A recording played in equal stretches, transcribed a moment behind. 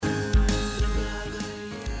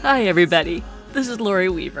Hi, everybody. This is Lori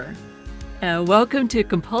Weaver, and welcome to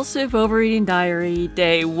Compulsive Overeating Diary,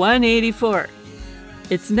 Day 184.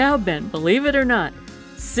 It's now been, believe it or not,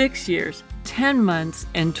 6 years, 10 months,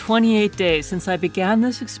 and 28 days since I began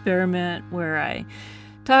this experiment where I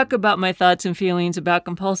talk about my thoughts and feelings about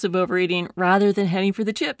compulsive overeating rather than heading for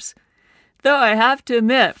the chips. Though I have to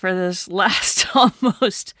admit, for this last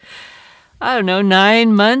almost,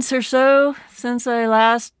 9 months or so since I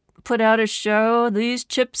last put out a show, these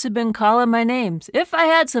chips have been calling my names. If I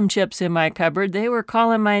had some chips in my cupboard, they were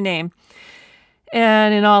calling my name.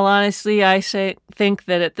 And in all honesty, I think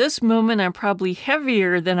that at this moment, I'm probably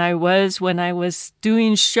heavier than I was when I was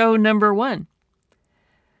doing show number 1.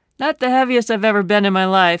 Not the heaviest I've ever been in my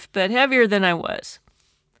life, but heavier than I was.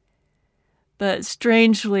 But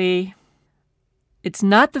strangely, it's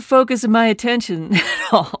not the focus of my attention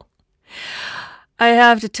at all. I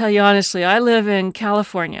have to tell you honestly, I live in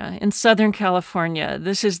California, in Southern California.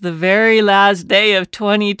 This is the very last day of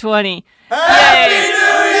 2020. Happy Yay!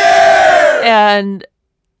 New Year! And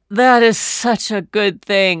that is such a good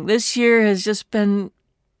thing. This year has just been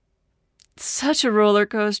such a roller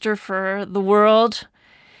coaster for the world.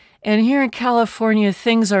 And here in California,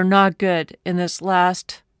 things are not good in this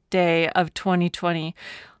last day of 2020.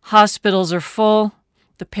 Hospitals are full.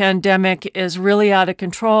 The pandemic is really out of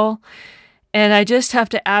control. And I just have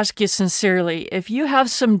to ask you sincerely, if you have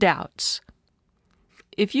some doubts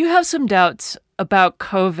about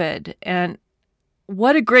COVID and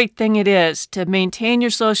what a great thing it is to maintain your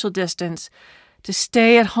social distance, to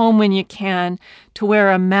stay at home when you can, to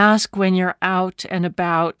wear a mask when you're out and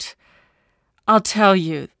about, I'll tell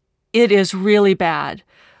you, it is really bad.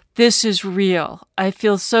 This is real. I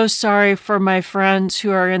feel so sorry for my friends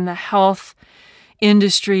who are in the health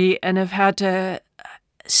industry and have had to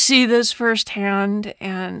see this firsthand,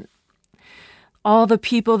 and all the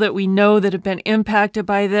people that we know that have been impacted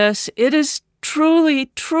by this. It is truly,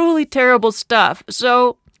 truly terrible stuff.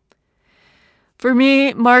 So for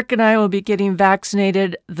me, Mark and I will be getting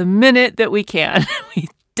vaccinated the minute that we can. We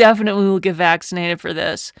definitely will get vaccinated for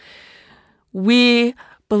this. We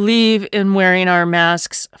believe in wearing our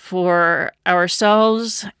masks for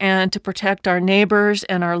ourselves and to protect our neighbors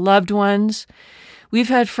and our loved ones. We've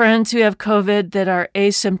had friends who have COVID that are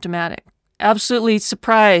asymptomatic, absolutely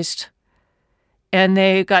surprised, and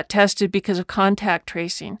they got tested because of contact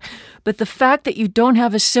tracing. But the fact that you don't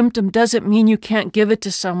have a symptom doesn't mean you can't give it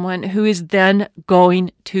to someone who is then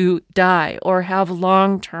going to die or have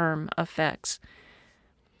long-term effects.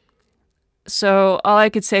 So all I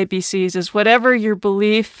could say, BCs, is whatever your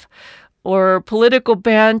belief or political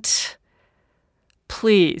bent,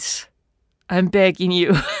 please, I'm begging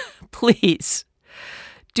you, please,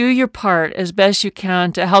 do your part as best you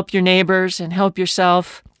can to help your neighbors and help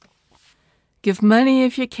yourself. Give money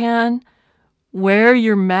if you can. Wear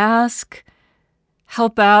your mask.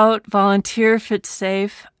 Help out. Volunteer if it's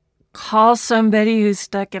safe. Call somebody who's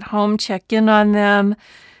stuck at home. Check in on them.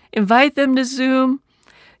 Invite them to Zoom.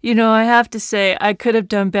 I have to say, I could have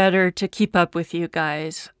done better to keep up with you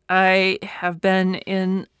guys. I have been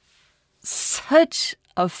in such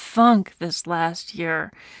a funk this last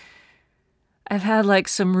year. I've had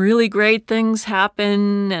some really great things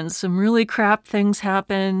happen and some really crap things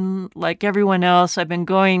happen. Like everyone else, I've been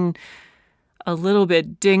going a little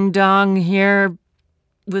bit ding-dong here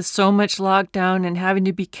with so much lockdown and having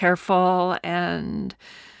to be careful. And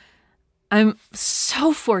I'm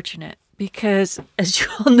so fortunate because, as you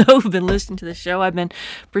all know who've been listening to the show, I've been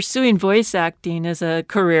pursuing voice acting as a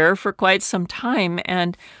career for quite some time.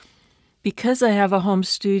 And because I have a home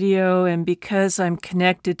studio and because I'm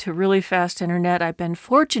connected to really fast internet, I've been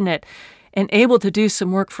fortunate and able to do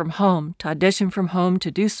some work from home, to audition from home,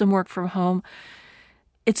 to do some work from home.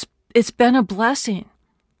 It's been a blessing.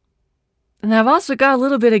 And I've also got a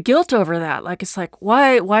little bit of guilt over that.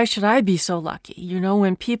 Why should I be so lucky?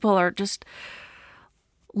 When people are just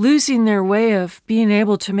losing their way of being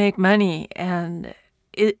able to make money, and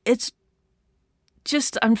it's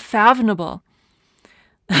just unfathomable.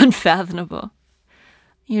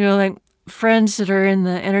 Friends that are in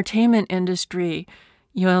the entertainment industry,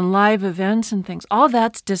 and live events and things, all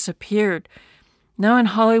that's disappeared. Now in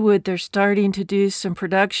Hollywood, they're starting to do some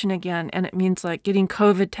production again, and it means getting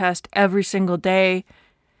COVID tests every single day.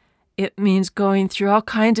 It means going through all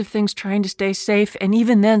kinds of things, trying to stay safe, and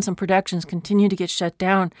even then some productions continue to get shut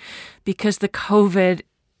down because the COVID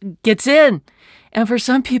gets in. And for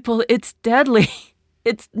some people, it's deadly.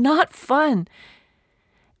 It's not fun.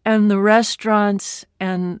 And the restaurants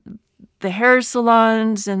and the hair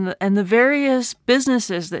salons and the various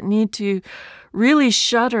businesses that need to really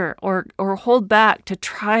shutter or hold back to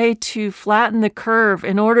try to flatten the curve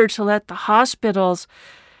in order to let the hospitals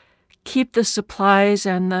keep the supplies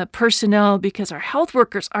and the personnel because our health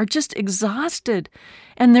workers are just exhausted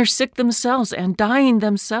and they're sick themselves and dying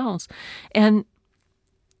themselves. And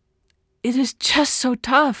it is just so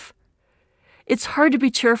tough. It's hard to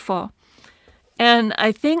be cheerful. And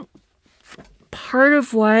I think part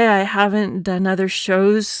of why I haven't done other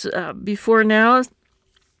shows before now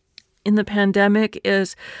in the pandemic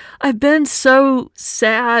is I've been so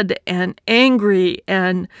sad and angry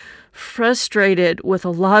and frustrated with a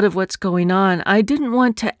lot of what's going on. I didn't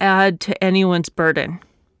want to add to anyone's burden.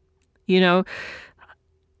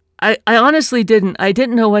 I honestly didn't. I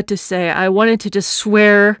didn't know what to say. I wanted to just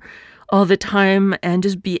swear all the time and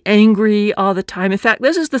just be angry all the time. In fact,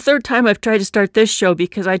 this is the third time I've tried to start this show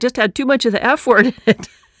because I just had too much of the F word in it.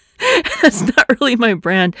 That's not really my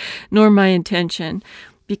brand nor my intention,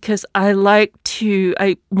 because I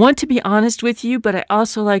want to be honest with you, but I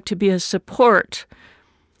also like to be a support,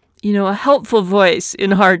 a helpful voice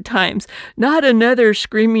in hard times, not another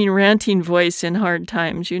screaming, ranting voice in hard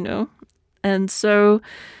times, And so,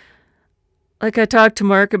 like I talked to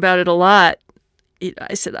Mark about it a lot,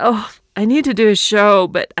 I said, I need to do a show,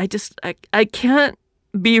 but I can't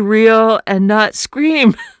be real and not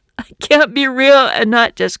scream. I can't be real and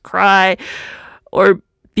not just cry or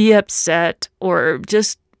be upset or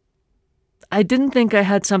just, I didn't think I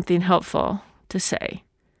had something helpful to say.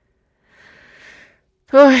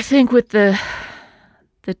 I think with the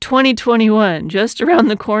 2021 just around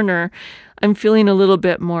the corner, I'm feeling a little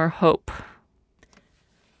bit more hope.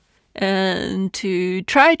 And to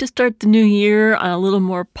try to start the new year on a little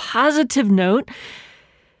more positive note,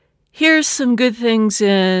 here's some good things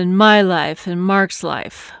in my life and Mark's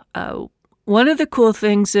life. One of the cool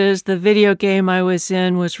things is the video game I was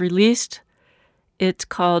in was released. It's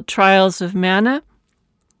called Trials of Mana.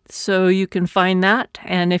 So you can find that.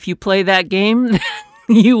 And if you play that game,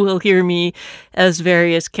 you will hear me as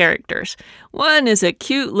various characters. One is a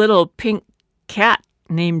cute little pink cat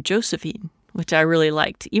named Josephine, which I really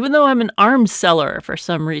liked, even though I'm an arms seller for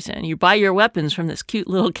some reason. You buy your weapons from this cute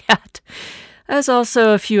little cat. There's also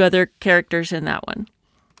a few other characters in that one.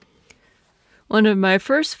 One of my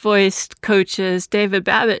first voiced coaches, David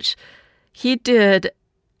Babich, he did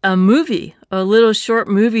a movie, a little short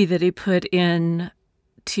movie that he put in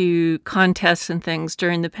to contests and things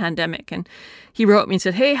during the pandemic. And he wrote me and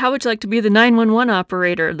said, hey, how would you like to be the 911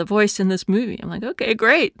 operator, the voice in this movie? I'm like, okay,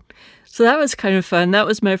 great. So that was kind of fun. That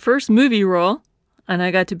was my first movie role, and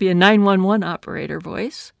I got to be a 911 operator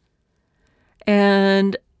voice.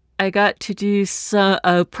 And I got to do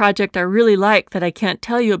a project I really like that I can't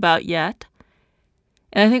tell you about yet.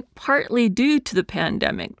 And I think partly due to the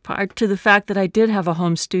pandemic, part to the fact that I did have a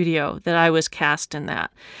home studio, that I was cast in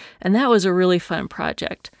that. And that was a really fun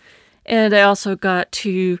project. And I also got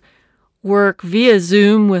to work via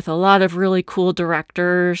Zoom with a lot of really cool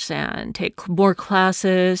directors and take more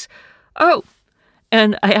classes. Oh,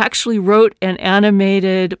 and I actually wrote an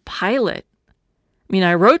animated pilot.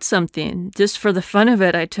 I wrote something just for the fun of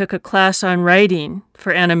it. I took a class on writing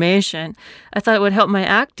for animation. I thought it would help my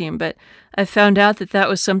acting, but I found out that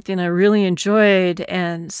was something I really enjoyed,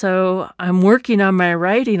 and so I'm working on my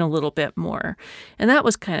writing a little bit more, and that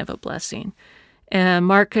was kind of a blessing. And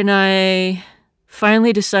Mark and I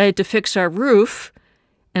finally decided to fix our roof,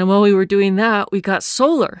 and while we were doing that, we got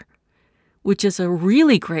solar, which is a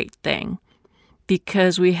really great thing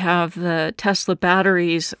because we have the Tesla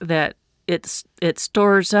batteries that it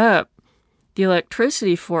stores up the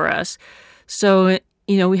electricity for us. So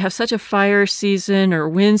we have such a fire season or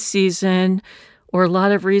wind season or a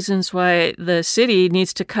lot of reasons why the city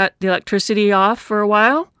needs to cut the electricity off for a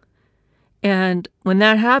while. And when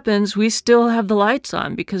that happens, we still have the lights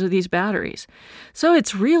on because of these batteries. So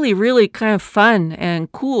it's really, really kind of fun and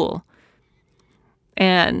cool.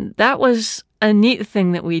 And that was a neat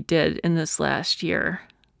thing that we did in this last year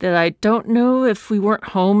that I don't know if we weren't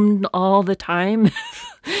home all the time,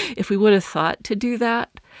 if we would have thought to do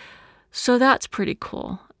that. So that's pretty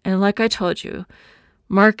cool. And like I told you,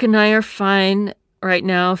 Mark and I are fine right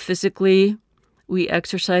now physically. We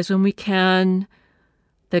exercise when we can.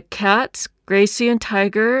 The cats, Gracie and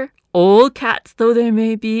Tiger, old cats though they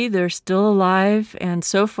may be, they're still alive and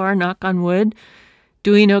so far, knock on wood,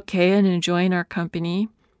 doing okay and enjoying our company.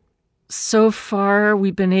 So far,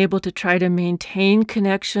 we've been able to try to maintain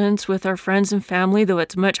connections with our friends and family, though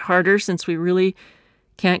it's much harder since we really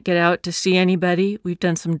can't get out to see anybody. We've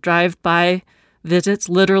done some drive-by visits,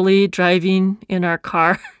 literally driving in our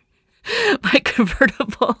car, my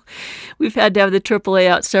convertible. We've had to have the AAA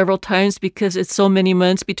out several times because it's so many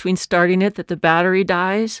months between starting it that the battery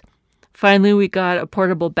dies. Finally, we got a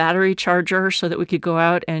portable battery charger so that we could go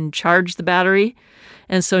out and charge the battery.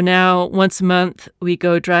 And so now once a month, we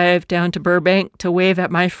go drive down to Burbank to wave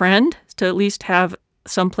at my friend to at least have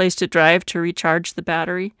some place to drive to recharge the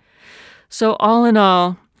battery. So all in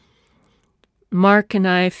all, Mark and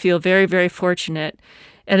I feel very, very fortunate.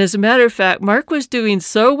 And as a matter of fact, Mark was doing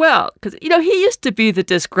so well because, he used to be the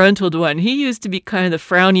disgruntled one. He used to be kind of the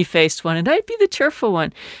frowny-faced one, and I'd be the cheerful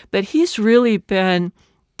one. But he's really been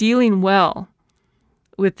dealing well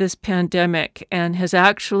with this pandemic and has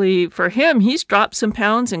actually, for him, he's dropped some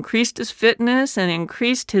pounds, increased his fitness, and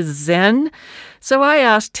increased his zen. So I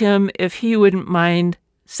asked him if he wouldn't mind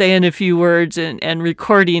saying a few words and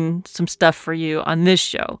recording some stuff for you on this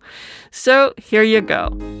show. So here you go.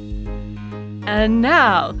 And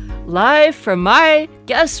now, live from my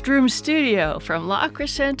guest room studio from La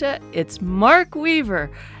Crescenta, it's Mark Weaver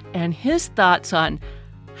and his thoughts on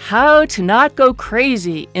how to not go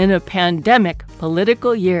crazy in a pandemic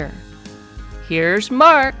political year. Here's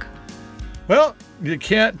Mark. Well, you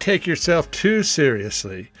can't take yourself too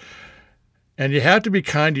seriously. And you have to be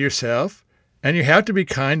kind to yourself, and you have to be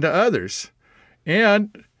kind to others.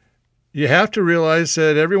 And you have to realize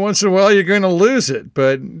that every once in a while you're going to lose it.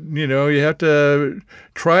 But, you have to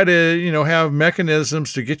try to, have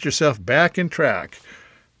mechanisms to get yourself back in track.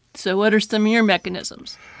 So what are some of your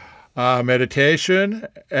mechanisms? Meditation,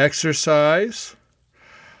 exercise.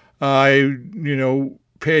 I,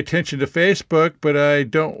 pay attention to Facebook, but I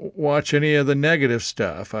don't watch any of the negative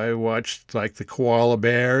stuff. I watch like the koala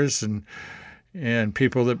bears and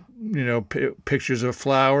people that, pictures of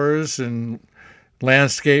flowers and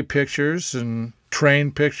landscape pictures and train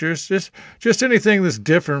pictures. Just anything that's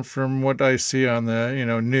different from what I see on the,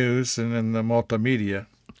 news and in the multimedia.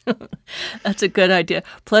 That's a good idea.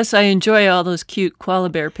 Plus, I enjoy all those cute koala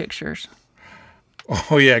bear pictures.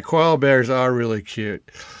 Oh, yeah. Koala bears are really cute.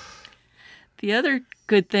 The other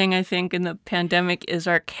good thing, I think, in the pandemic is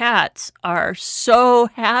our cats are so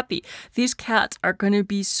happy. These cats are going to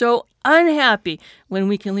be so unhappy when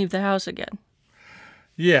we can leave the house again.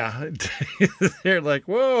 Yeah. They're like,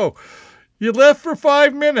 whoa. You left for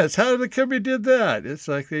 5 minutes. How did it come you did that? It's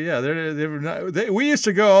like, yeah, we used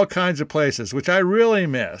to go all kinds of places, which I really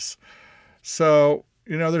miss. So,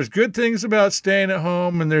 there's good things about staying at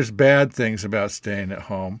home and there's bad things about staying at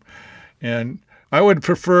home. And I would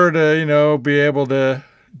prefer to, be able to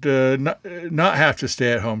not have to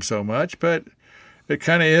stay at home so much, but it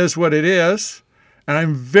kind of is what it is. And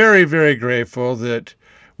I'm very, very grateful that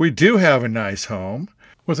we do have a nice home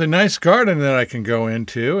with a nice garden that I can go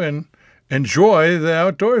into and enjoy the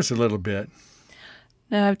outdoors a little bit.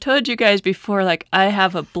 Now, I've told you guys before, I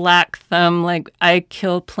have a black thumb, I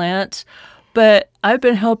kill plants, but I've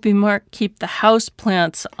been helping Mark keep the house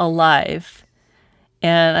plants alive.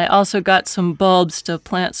 And I also got some bulbs to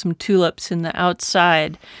plant some tulips in the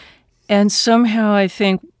outside. And somehow I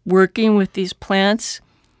think working with these plants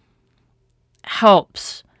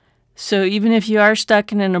helps. So even if you are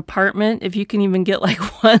stuck in an apartment, if you can even get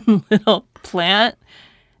one little plant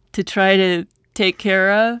to try to take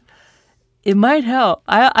care of, it might help.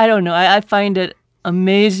 I don't know. I find it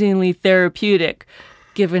amazingly therapeutic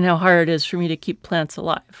given how hard it is for me to keep plants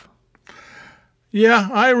alive. Yeah,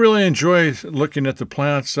 I really enjoy looking at the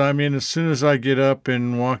plants. I mean, as soon as I get up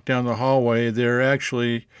and walk down the hallway, they're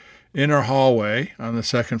actually in our hallway on the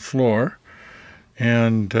second floor,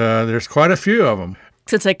 and there's quite a few of them.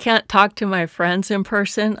 Since I can't talk to my friends in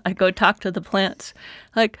person, I go talk to the plants.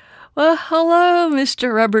 Well, hello,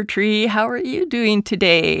 Mr. Rubber Tree. How are you doing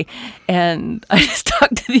today? And I just talk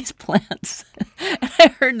to these plants. And I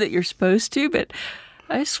heard that you're supposed to, but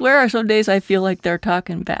I swear some days I feel like they're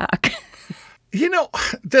talking back.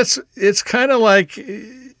 It's kind of like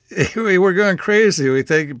we're going crazy. We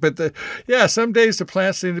think, but some days the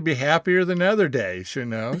plants seem to be happier than other days,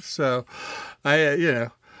 So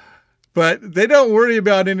but they don't worry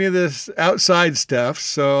about any of this outside stuff.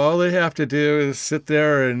 So all they have to do is sit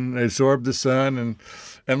there and absorb the sun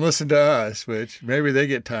and listen to us, which maybe they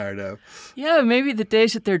get tired of. Yeah, maybe the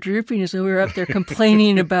days that they're drooping is when we're up there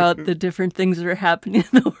complaining about the different things that are happening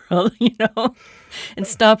in the world, and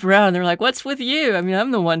stop around. They're like, what's with you? I mean,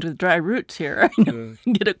 I'm the one with dry roots here. I know,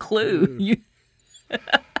 get a clue.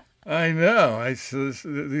 I know.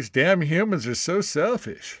 These damn humans are so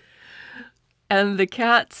selfish. And the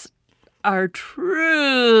cats are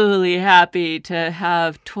truly happy to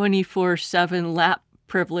have 24/7 lap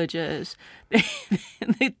privileges.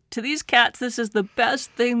 To these cats, this is the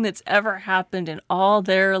best thing that's ever happened in all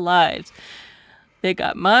their lives. They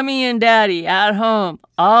got mommy and daddy at home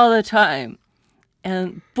all the time.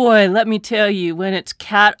 And boy, let me tell you, when it's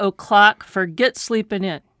cat o'clock, forget sleeping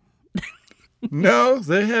in. No,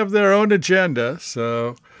 they have their own agenda,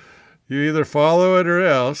 so you either follow it or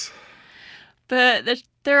else. But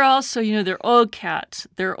they're also, they're old cats.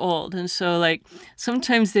 They're old. And so, like,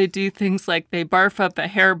 sometimes they do things like they barf up a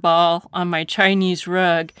hairball on my Chinese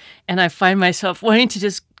rug, and I find myself wanting to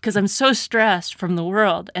just, because I'm so stressed from the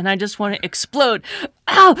world, and I just want to explode.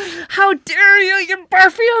 Oh, how dare you? You're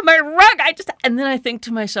barfing on my rug. And then I think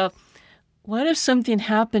to myself, what if something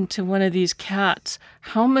happened to one of these cats?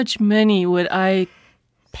 How much money would I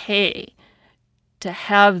pay to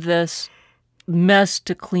have this mess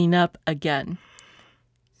to clean up again?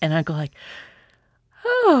 And I go like,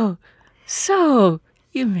 oh, so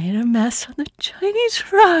you made a mess on the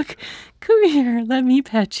Chinese rug. Come here, let me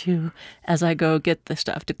pet you, as I go get the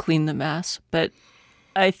stuff to clean the mess. But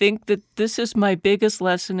I think that this is my biggest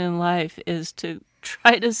lesson in life, is to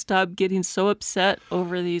try to stop getting so upset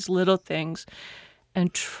over these little things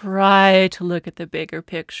and try to look at the bigger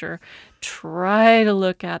picture. Try to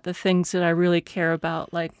look at the things that I really care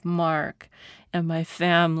about, like Mark and my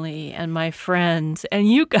family and my friends and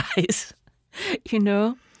you guys.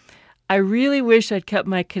 I really wish I'd kept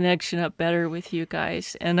my connection up better with you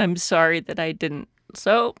guys, and I'm sorry that I didn't.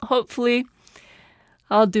 So hopefully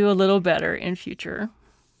I'll do a little better in future.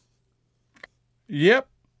 Yep.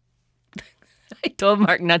 I told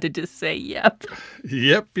Mark not to just say yep.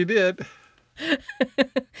 Yep, you did.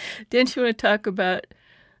 Didn't you want to talk about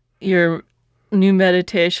your new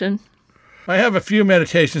meditation? I have a few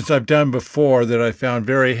meditations I've done before that I found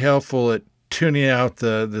very helpful at tuning out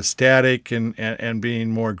the static and being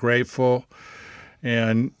more grateful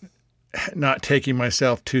and not taking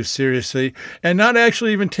myself too seriously and not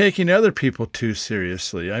actually even taking other people too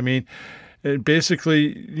seriously. I mean,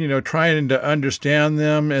 basically, trying to understand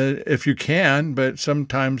them if you can, but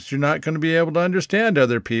sometimes you're not going to be able to understand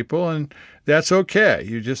other people, and that's okay.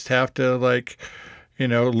 You just have to,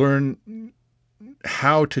 learn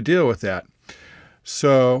how to deal with that.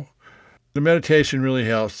 So the meditation really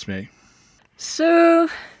helps me. So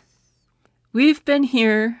we've been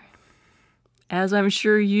here, as I'm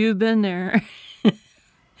sure you've been there,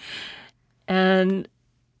 and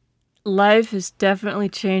life has definitely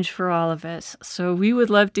changed for all of us. So we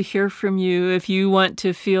would love to hear from you. If you want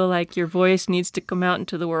to feel like your voice needs to come out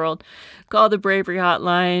into the world, call the Bravery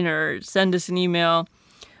Hotline or send us an email.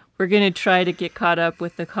 We're going to try to get caught up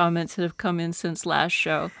with the comments that have come in since last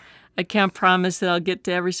show. I can't promise that I'll get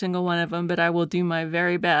to every single one of them, but I will do my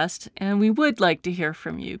very best. And we would like to hear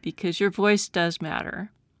from you because your voice does matter.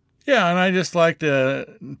 Yeah, and I just like to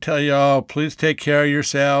tell you all, please take care of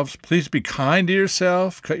yourselves. Please be kind to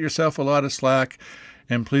yourself. Cut yourself a lot of slack,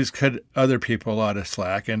 and please cut other people a lot of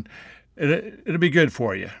slack. And it'll be good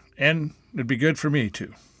for you, and it'd be good for me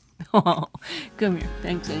too. Oh, come here.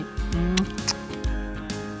 Thanks, Eddie.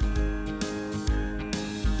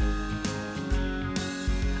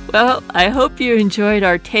 Well, I hope you enjoyed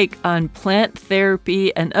our take on plant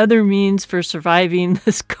therapy and other means for surviving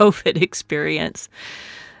this COVID experience.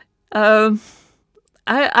 I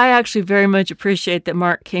actually very much appreciate that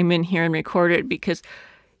Mark came in here and recorded, because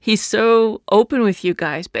he's so open with you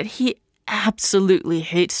guys, but he absolutely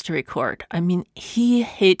hates to record. I mean, he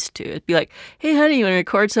hates to. It'd be like, hey, honey, you want to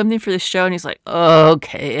record something for the show? And he's like,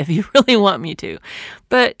 okay, if you really want me to.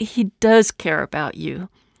 But he does care about you,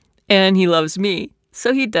 and he loves me.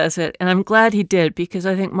 So he does it, and I'm glad he did, because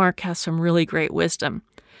I think Mark has some really great wisdom.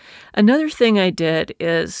 Another thing I did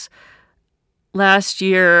is, last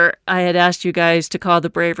year, I had asked you guys to call the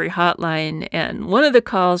Bravery Hotline, and one of the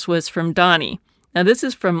calls was from Donnie. Now, this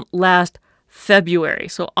is from last February,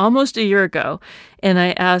 so almost a year ago, and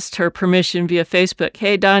I asked her permission via Facebook.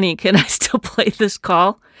 Hey, Donnie, can I still play this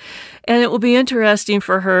call? And it will be interesting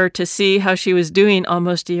for her to see how she was doing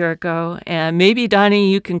almost a year ago, and maybe,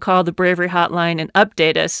 Donnie, you can call the Bravery Hotline and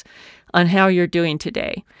update us on how you're doing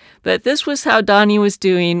today. But this was how Donnie was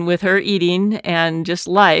doing with her eating and just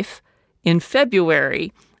life in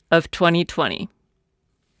February of 2020.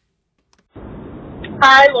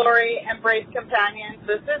 Hi, Lori and Brace Companions.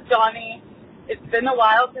 This is Donnie. It's been a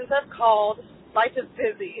while since I've called. Life is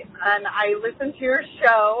busy, and I listened to your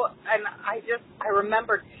show, and I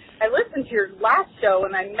remembered I listened to your last show,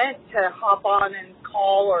 and I meant to hop on and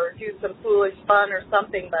call or do some foolish fun or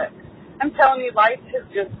something, but I'm telling you, life has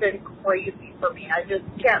just been crazy for me. I just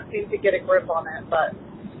can't seem to get a grip on it. But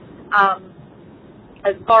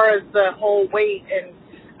as far as the whole weight, and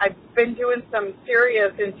I've been doing some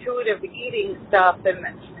serious intuitive eating stuff, and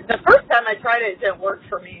the first time I tried it, it didn't work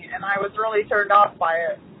for me, and I was really turned off by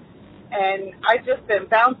it. And I've just been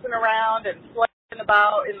bouncing around and flailing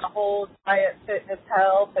about in the whole diet, fitness,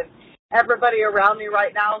 health, and everybody around me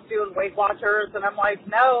right now is doing Weight Watchers, and I'm like,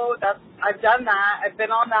 no, I've done that. I've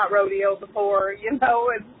been on that rodeo before, and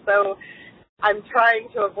so I'm trying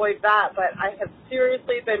to avoid that. But I have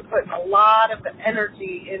seriously been putting a lot of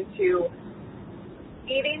energy into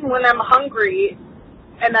eating when I'm hungry,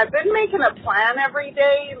 and I've been making a plan every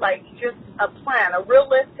day, like just a plan, a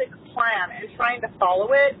realistic plan, and trying to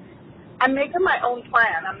follow it. I'm making my own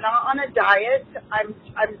plan. I'm not on a diet. I'm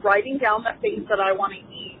writing down the things that I want to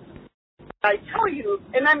eat. I tell you,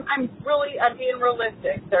 and I'm being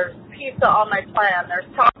realistic. There's pizza on my plan. There's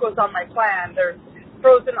tacos on my plan. There's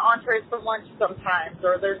frozen entrees for lunch sometimes,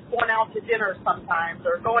 or there's going out to dinner sometimes,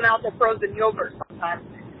 or going out to frozen yogurt sometimes.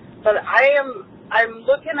 But I'm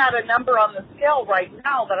looking at a number on the scale right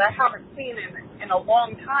now that I haven't seen in a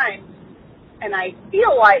long time, and I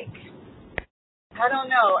feel like, I don't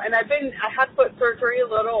know. And I had foot surgery a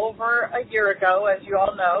little over a year ago, as you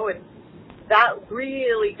all know, and that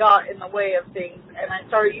really got in the way of things. And I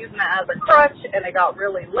started using it as a crutch, and I got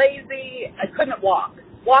really lazy. I couldn't walk.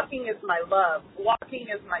 Walking is my love. Walking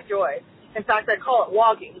is my joy. In fact, I call it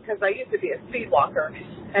wogging because I used to be a speed walker.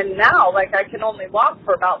 And now, I can only walk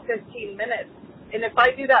for about 15 minutes. And if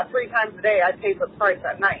I do that 3 times a day, I pay the price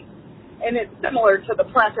at night. And it's similar to the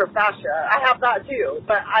plantar fascia. I have that too,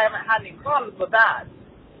 but I haven't had any problems with that.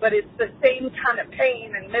 But it's the same kind of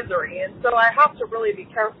pain and misery, and so I have to really be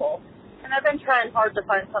careful. And I've been trying hard to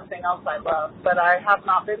find something else I love, but I have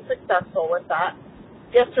not been successful with that.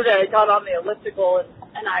 Yesterday I got on the elliptical,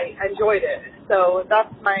 and I enjoyed it. So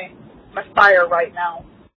that's my fire right now.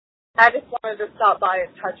 I just wanted to stop by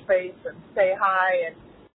and touch base and say hi and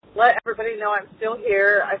let everybody know I'm still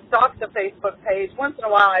here. I stalk the Facebook page. Once in a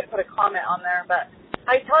while I put a comment on there, but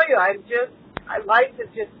I tell you, life is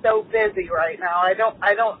just so busy right now.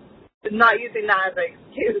 I'm not using that as an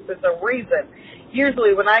excuse, as a reason.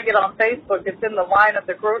 Usually when I get on Facebook, it's in the line of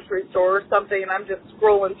the grocery store or something, and I'm just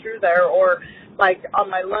scrolling through there, or on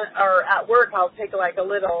my lunch, or at work, I'll take a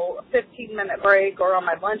little 15-minute break, or on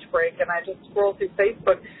my lunch break, and I just scroll through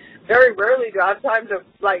Facebook. Very rarely do I have time to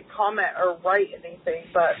comment or write anything,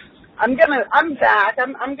 but I'm back.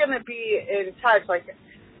 I'm gonna be in touch. Like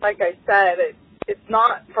I said, it's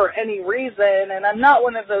not for any reason, and I'm not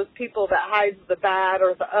one of those people that hides the bad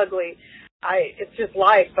or the ugly. It's just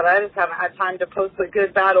life, but I just haven't had time to post the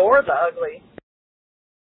good, bad, or the ugly.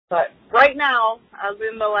 But right now, as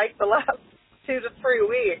in the last 2 to 3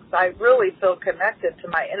 weeks, I really feel connected to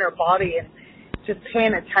my inner body and just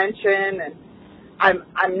paying attention. And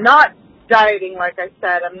I'm not dieting, like I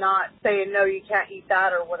said. I'm not saying, no, you can't eat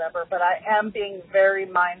that or whatever, but I am being very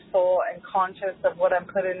mindful and conscious of what I'm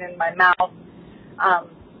putting in my mouth.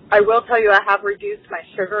 I will tell you I have reduced my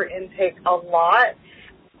sugar intake a lot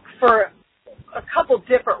for a couple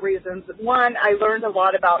different reasons. One, I learned a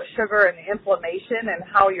lot about sugar and inflammation and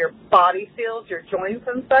how your body feels, your joints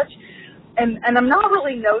and such. And I'm not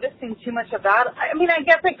really noticing too much of that. I mean, I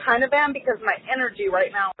guess I kind of am because my energy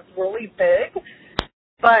right now is really big.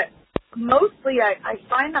 But mostly I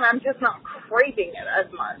find that I'm just not craving it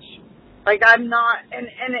as much. I'm not, and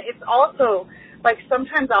it's also,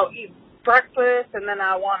 sometimes I'll eat breakfast, and then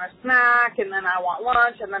I want a snack, and then I want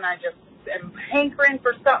lunch, and then I just am hankering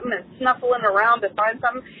for something and snuffling around to find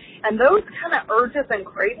something. And those kind of urges and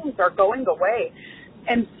cravings are going away.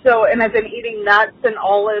 And I've been eating nuts and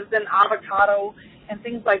olives and avocado and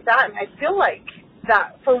things like that. And I feel like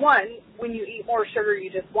that, for one, when you eat more sugar,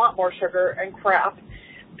 you just want more sugar and crap.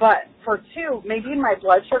 But for two, maybe my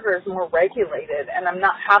blood sugar is more regulated, and I'm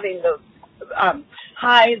not having those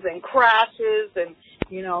highs and crashes, and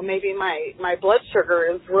maybe my blood sugar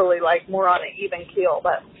is really more on an even keel.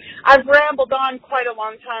 But I've rambled on quite a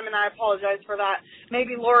long time, and I apologize for that.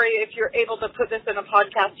 Maybe, Lori, if you're able to put this in a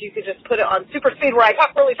podcast, you could just put it on super speed where I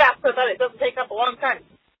talk really fast so that it doesn't take up a long time.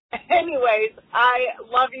 Anyways, I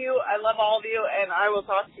love you. I love all of you, and I will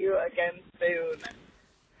talk to you again soon.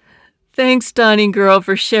 Thanks, Donnie girl,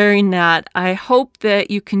 for sharing that. I hope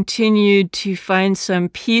that you continue to find some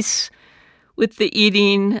peace with the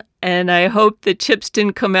eating, and I hope the chips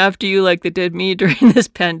didn't come after you like they did me during this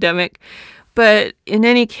pandemic. But in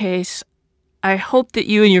any case, I hope that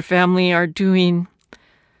you and your family are doing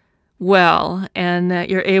well and that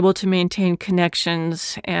you're able to maintain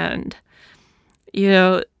connections. And,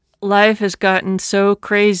 life has gotten so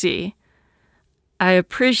crazy. I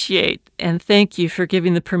appreciate and thank you for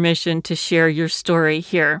giving the permission to share your story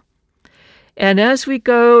here. And as we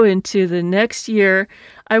go into the next year,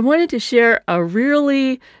 I wanted to share a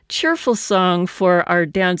really cheerful song for our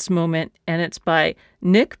dance moment, and it's by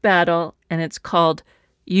Nick Battle, and it's called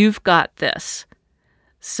You've Got This.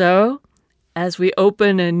 So, as we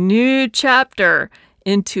open a new chapter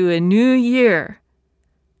into a new year,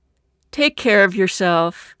 Take care of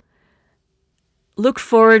yourself. Look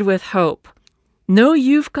forward with hope. Know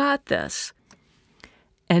you've got this.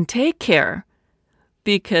 And take care,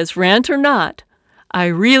 because rant or not, I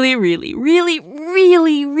really, really, really,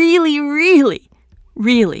 really, really, really,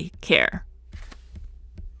 really care.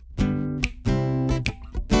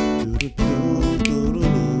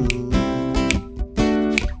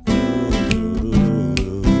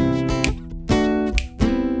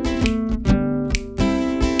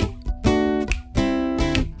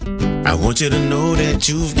 I want you to know that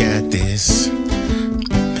you've got this.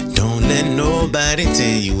 Don't let nobody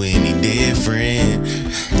tell you any different.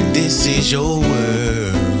 This is your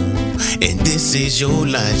world, and this is your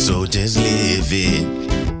life, so just live it.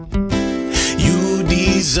 You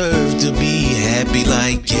deserve to be happy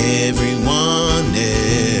like everyone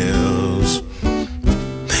else,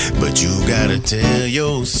 but you gotta tell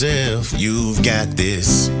yourself you've got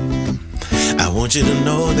this. I want you to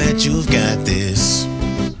know that you've got this.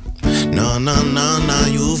 No,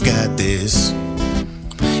 you've got this.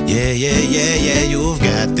 Yeah, you've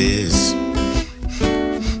got this.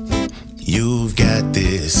 You've got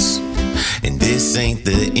this. And this ain't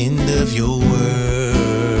the end of your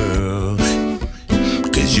world,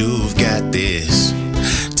 'cause you've got this.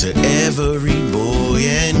 To every boy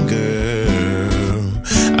and girl,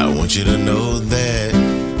 I want you to know that.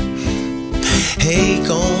 Hate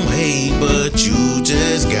gon' hate, but you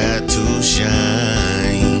just got to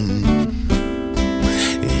shine.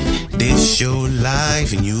 This your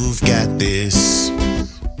life and you've got this.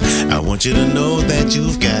 I want you to know that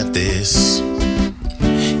you've got this.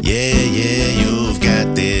 Yeah, you've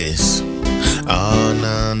got this. Oh,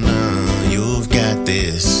 no, you've got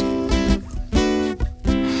this.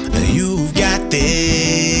 You've got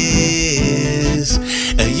this.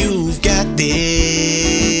 You've got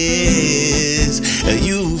this.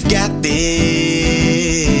 You've got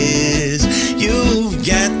this. You've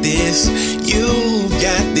got this. You've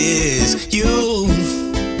got this.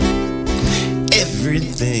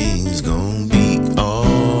 Everything's gonna be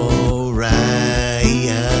alright.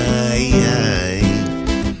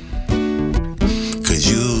 'Cause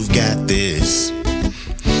you've got this.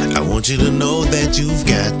 I want you to know that you've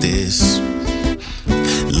got this.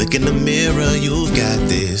 Look in the mirror, you've got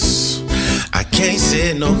this. I can't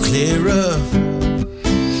say it no clearer.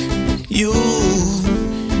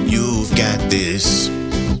 You've got this.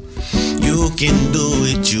 You can do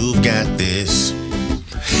it, you've got this.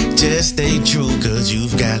 Just stay true, 'cause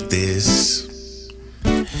you've got this.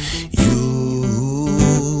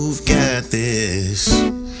 You've got this.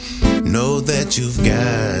 Know that you've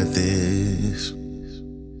got this.